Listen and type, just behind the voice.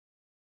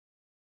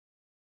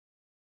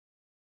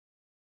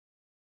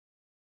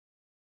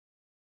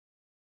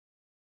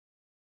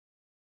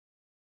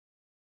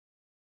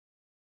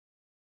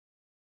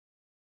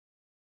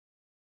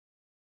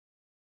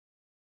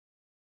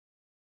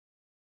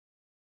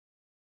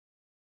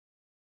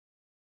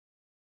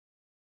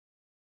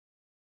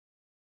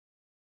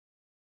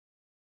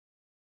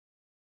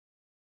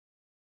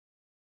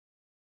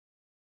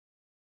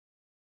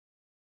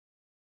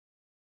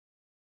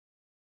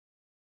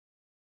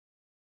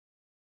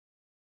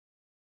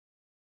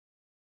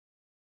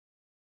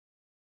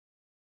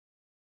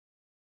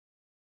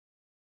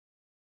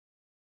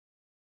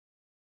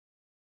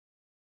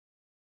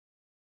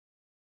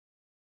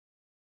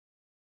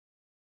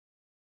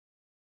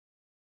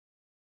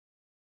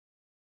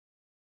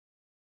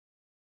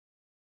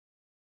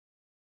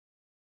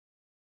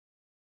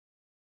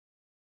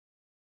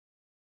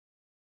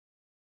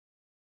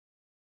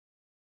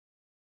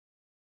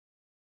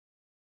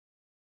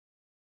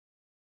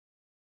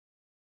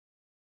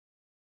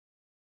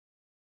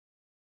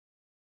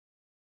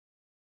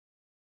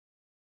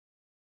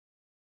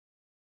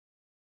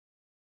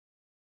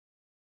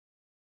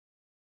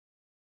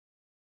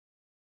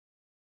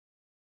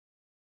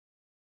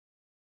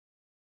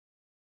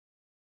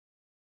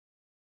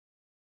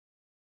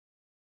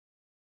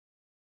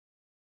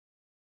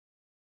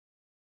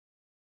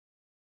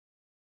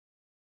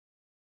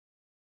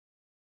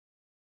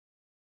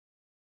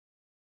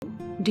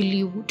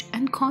dilute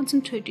and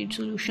concentrated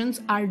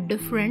solutions are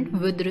different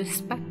with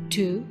respect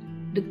to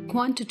the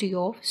quantity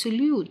of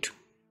solute.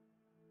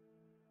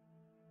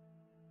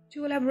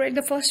 To elaborate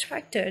the first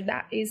factor,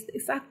 that is the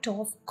effect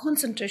of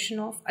concentration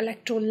of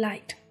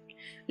electrolyte.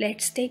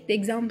 Let's take the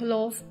example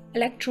of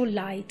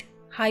electrolyte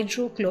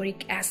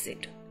hydrochloric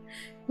acid.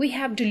 We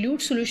have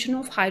dilute solution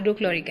of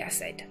hydrochloric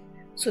acid.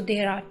 So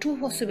there are two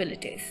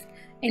possibilities.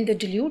 In the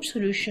dilute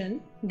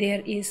solution,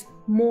 there is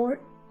more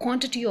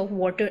quantity of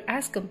water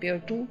as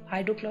compared to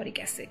hydrochloric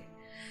acid.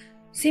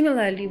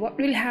 Similarly, what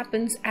will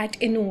happen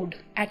at anode?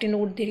 At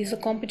anode, there is a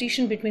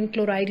competition between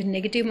chloride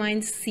negative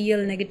ions,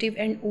 Cl negative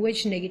and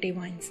OH negative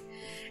ions.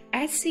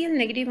 As Cl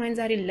negative ions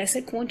are in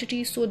lesser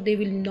quantity, so they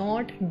will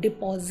not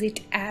deposit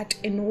at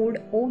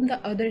anode. On the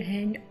other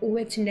hand,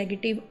 OH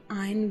negative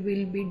ion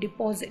will be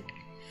deposit.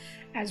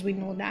 As we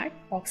know that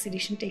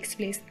oxidation takes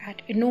place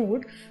at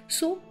anode,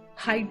 so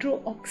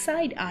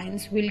hydroxide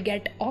ions will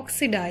get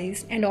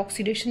oxidized and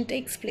oxidation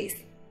takes place.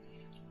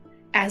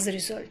 As a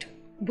result,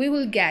 we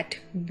will get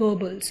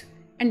bubbles,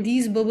 and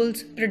these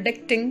bubbles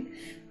predicting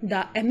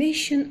the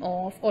emission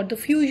of or the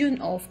fusion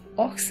of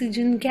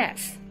oxygen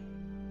gas.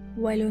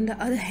 While on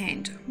the other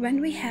hand, when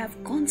we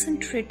have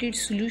concentrated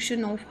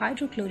solution of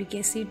hydrochloric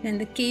acid, then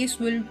the case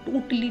will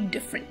totally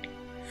different.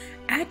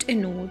 At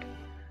anode,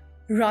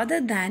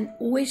 rather than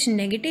OH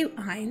negative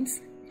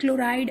ions,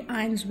 chloride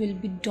ions will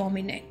be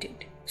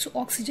dominated. So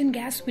oxygen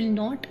gas will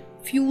not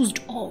fused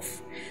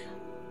off.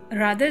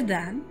 Rather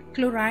than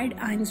chloride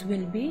ions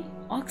will be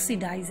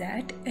oxidized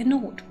at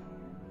anode.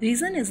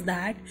 Reason is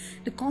that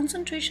the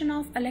concentration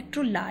of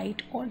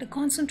electrolyte or the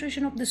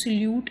concentration of the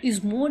solute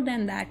is more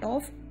than that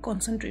of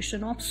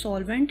concentration of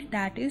solvent,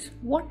 that is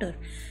water.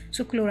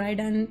 So chloride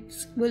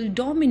ions will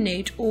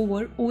dominate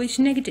over OH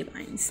negative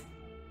ions.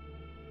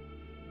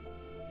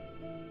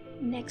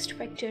 Next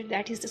factor,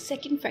 that is the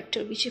second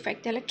factor which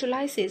affect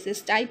electrolysis,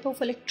 is type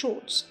of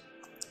electrodes.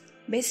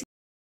 Basically,